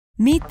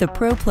Meet the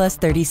Pro Plus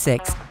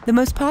 36, the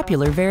most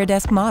popular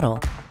VariDesk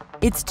model.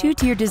 Its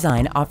two-tier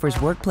design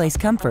offers workplace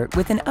comfort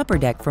with an upper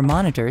deck for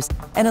monitors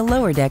and a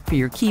lower deck for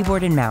your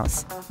keyboard and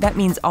mouse. That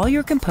means all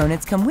your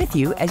components come with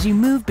you as you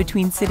move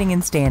between sitting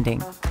and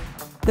standing.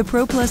 The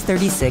Pro Plus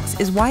 36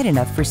 is wide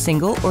enough for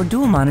single or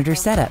dual monitor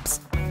setups,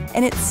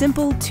 and its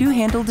simple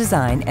two-handle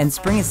design and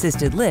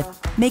spring-assisted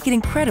lift make it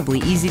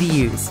incredibly easy to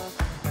use.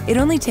 It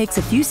only takes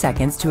a few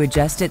seconds to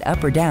adjust it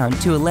up or down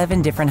to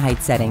 11 different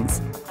height settings.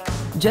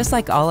 Just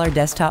like all our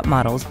desktop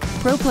models,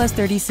 Pro Plus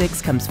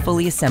 36 comes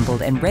fully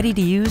assembled and ready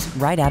to use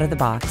right out of the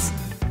box.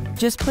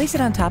 Just place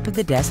it on top of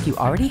the desk you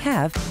already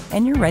have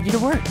and you're ready to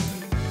work.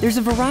 There's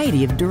a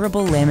variety of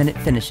durable laminate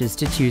finishes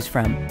to choose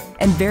from,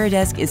 and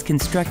VariDesk is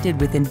constructed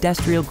with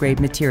industrial-grade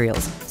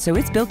materials, so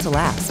it's built to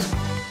last.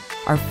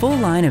 Our full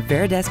line of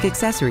VariDesk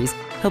accessories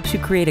helps you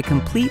create a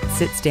complete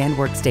sit-stand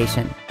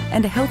workstation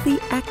and a healthy,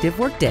 active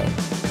workday.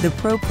 The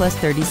Pro Plus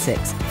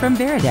 36 from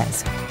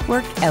VariDesk.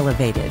 Work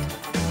elevated.